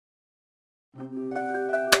On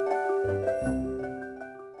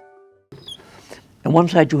one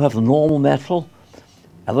side you have the normal metal,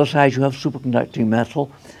 other side you have superconducting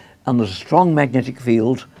metal, and there's a strong magnetic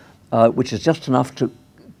field which is just enough to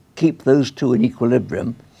keep those two in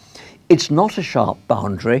equilibrium. It's not a sharp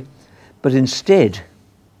boundary, but instead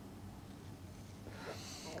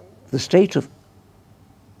the state of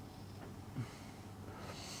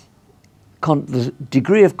the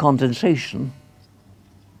degree of condensation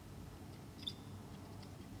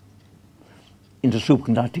into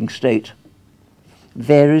superconducting state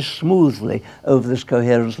varies smoothly over this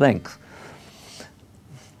coherence length.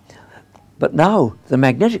 But now the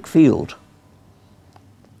magnetic field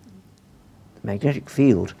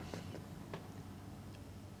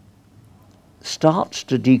starts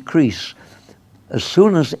to decrease as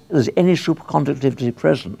soon as there's any superconductivity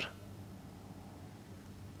present.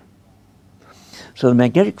 So the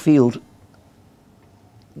magnetic field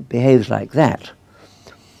behaves like that.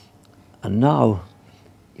 And now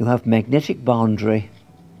you have magnetic boundary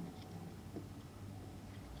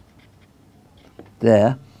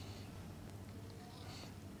there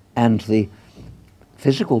and the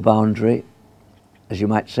physical boundary, as you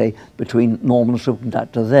might say, between normal and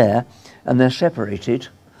superconductor there, and they're separated.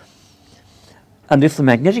 And if the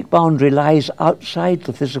magnetic boundary lies outside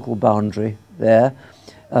the physical boundary there,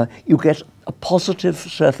 you get a positive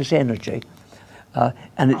surface energy.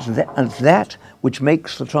 And it's that which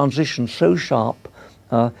makes the transition so sharp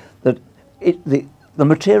that the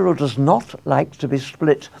material does not like to be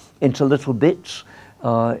split into little bits.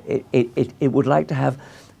 It would like to have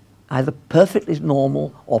either perfectly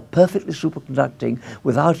normal or perfectly superconducting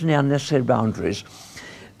without any unnecessary boundaries.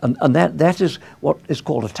 And that is what is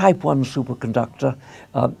called a type 1 superconductor,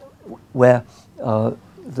 where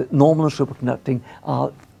the normal and superconducting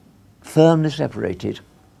are firmly separated.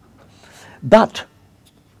 But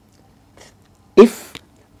if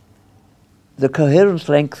the coherence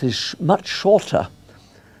length is much shorter,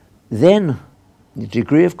 then the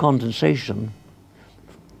degree of condensation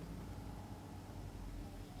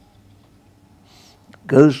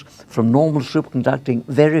goes from normal superconducting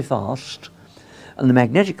very fast, and the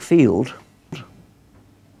magnetic field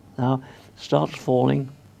now starts falling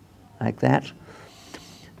like that.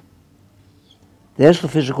 There's the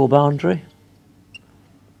physical boundary.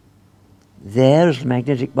 There's the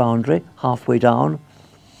magnetic boundary halfway down.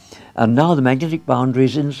 And now the magnetic boundary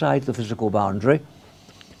is inside the physical boundary,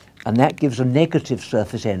 and that gives a negative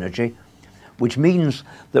surface energy, which means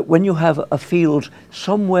that when you have a field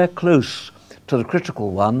somewhere close to the critical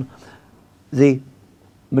one, the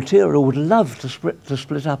material would love to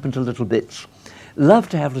split up into little bits, love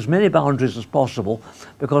to have as many boundaries as possible,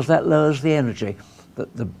 because that lowers the energy.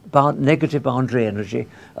 The negative boundary energy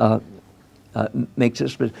makes it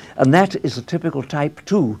split. And that is a typical type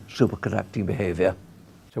 2 superconducting behavior.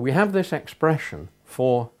 So we have this expression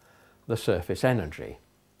for the surface energy.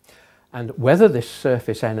 And whether this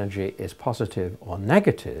surface energy is positive or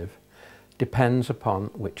negative depends upon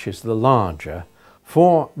which is the larger.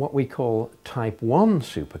 For what we call type 1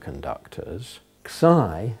 superconductors,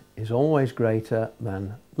 psi is always greater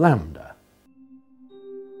than lambda.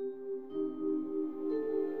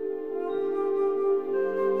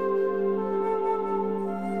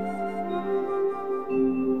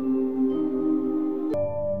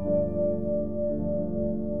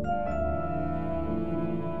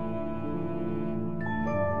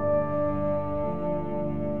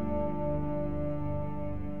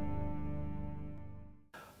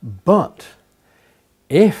 But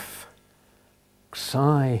if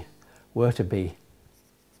psi were to be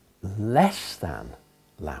less than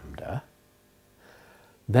lambda,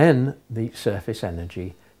 then the surface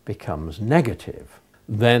energy becomes negative.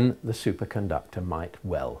 Then the superconductor might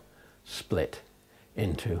well split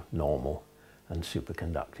into normal and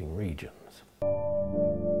superconducting regions.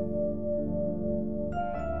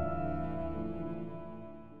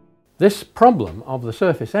 This problem of the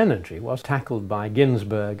surface energy was tackled by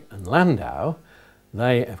Ginzburg and Landau.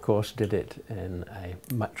 They, of course, did it in a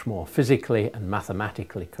much more physically and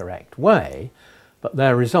mathematically correct way, but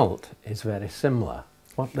their result is very similar.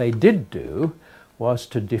 What they did do was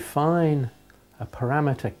to define a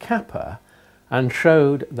parameter kappa and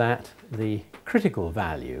showed that the critical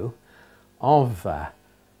value of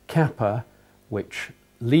kappa, which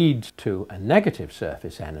leads to a negative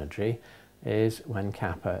surface energy, is when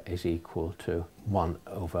kappa is equal to 1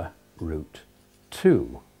 over root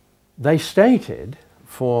 2. They stated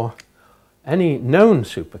for any known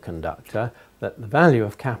superconductor that the value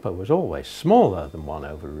of kappa was always smaller than 1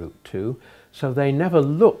 over root 2, so they never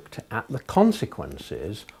looked at the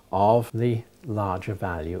consequences of the larger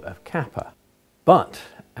value of kappa. But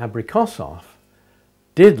Abrikosov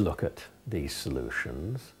did look at these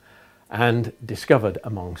solutions and discovered,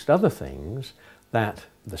 amongst other things, that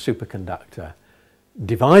the superconductor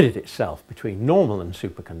divided itself between normal and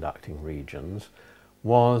superconducting regions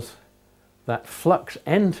was that flux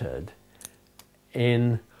entered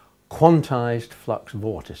in quantized flux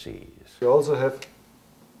vortices. We also have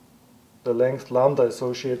the length lambda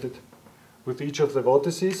associated with each of the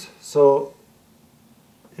vortices. So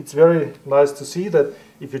it's very nice to see that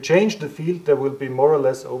if you change the field, there will be more or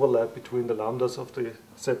less overlap between the lambdas of the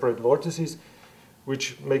separate vortices,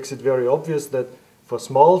 which makes it very obvious that for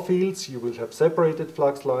small fields you will have separated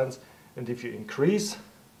flux lines, and if you increase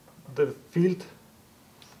the field,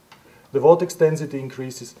 the vortex density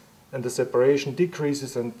increases and the separation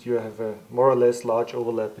decreases, and you have a more or less large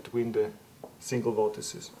overlap between the single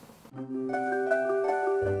vortices.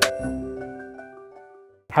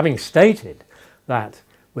 Having stated that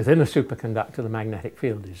within a superconductor the magnetic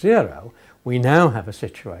field is zero, we now have a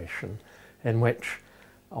situation in which,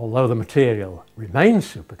 although the material remains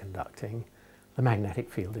superconducting, the magnetic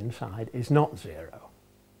field inside is not zero.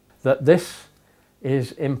 That this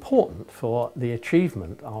is important for the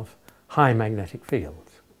achievement of high magnetic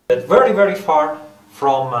fields. Very, very far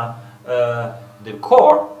from the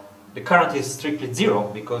core, the current is strictly zero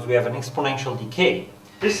because we have an exponential decay.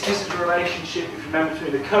 This is a relationship, if you remember,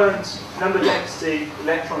 between the current, number density,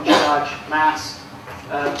 electron charge, mass,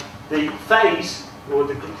 the phase, or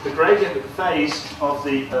the gradient of the phase of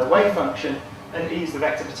the wave function, and E is the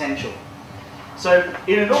vector potential. So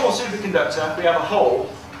in a normal superconductor, we have a hole.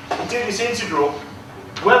 We do this integral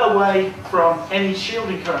well away from any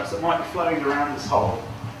shielding currents that might be flowing around this hole.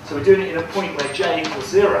 So we're doing it in a point where J equals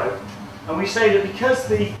 0. And we say that because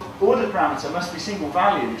the order parameter must be single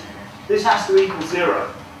valued, this has to equal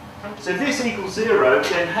 0. So if this equals 0,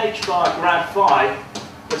 then h bar grad phi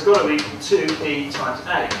has got to equal 2e times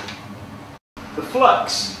a. The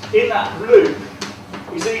flux in that loop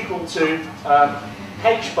is equal to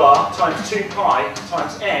h bar times 2 pi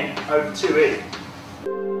times n over 2e.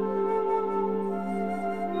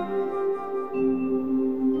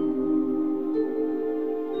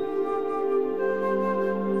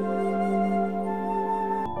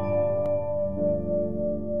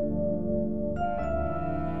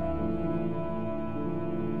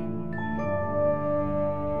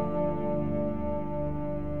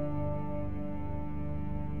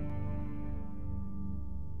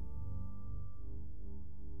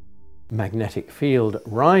 Magnetic field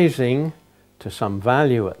rising to some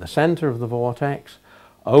value at the center of the vortex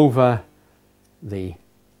over the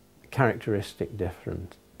characteristic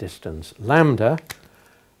different distance lambda,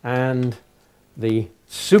 and the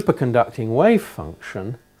superconducting wave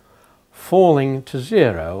function falling to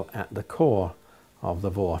 0 at the core of the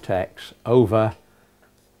vortex over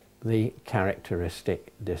the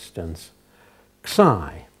characteristic distance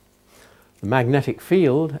psi. The magnetic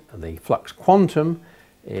field, the flux quantum,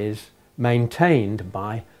 is maintained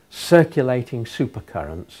by circulating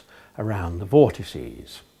supercurrents around the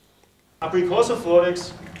vortices. Abrikosov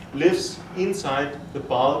vortex lives inside the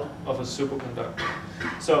bulk of a superconductor.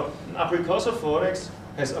 So an Abrikosov vortex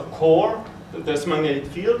has a core, this magnetic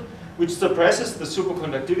field, which suppresses the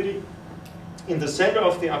superconductivity. In the center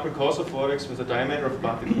of the Abrikosov vortex, with a diameter of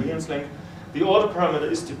about the Green's length, the order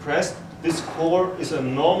parameter is depressed. This core is a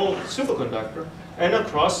normal superconductor, and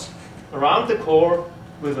around the core,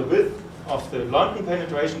 with a width of the London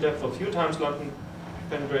penetration depth, or a few times London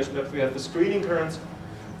penetration depth, we have the screening currents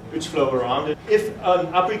which flow around it. If an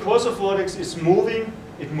Abrikosov vortex is moving,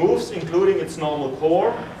 it moves including its normal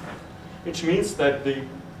core, which means that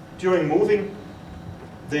during moving,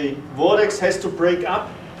 the vortex has to break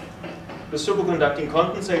up the superconducting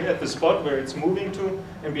condensate at the spot where it's moving to,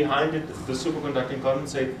 and behind it, the superconducting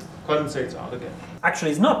condensates out again.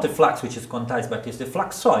 Actually, it's not the flux which is quantized, but it's the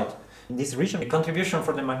fluxoid. In this region, the contribution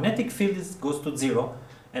from the magnetic field goes to 0,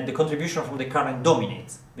 and the contribution from the current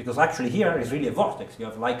dominates. Because actually here is really a vortex. You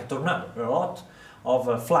have like a tornado, a lot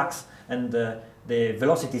of flux, and the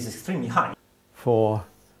velocity is extremely high. For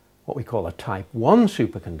what we call a type 1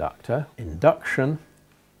 superconductor, induction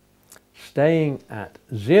staying at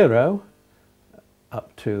 0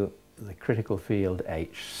 up to the critical field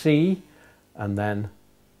Hc, and then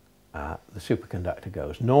the superconductor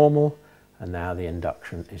goes normal, and now the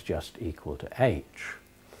induction is just equal to H.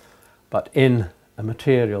 But in a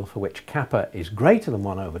material for which kappa is greater than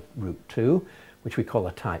 1 over root 2, which we call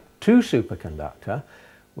a type 2 superconductor,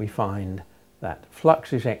 we find that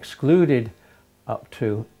flux is excluded up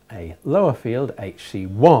to a lower field,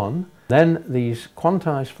 Hc1. Then these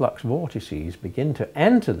quantized flux vortices begin to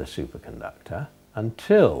enter the superconductor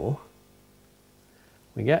until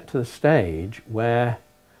we get to the stage where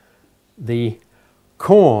the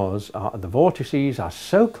cores, the vortices are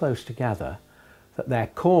so close together that their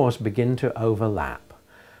cores begin to overlap.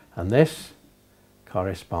 And this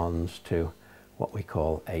corresponds to what we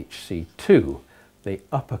call HC2, the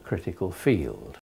upper critical field.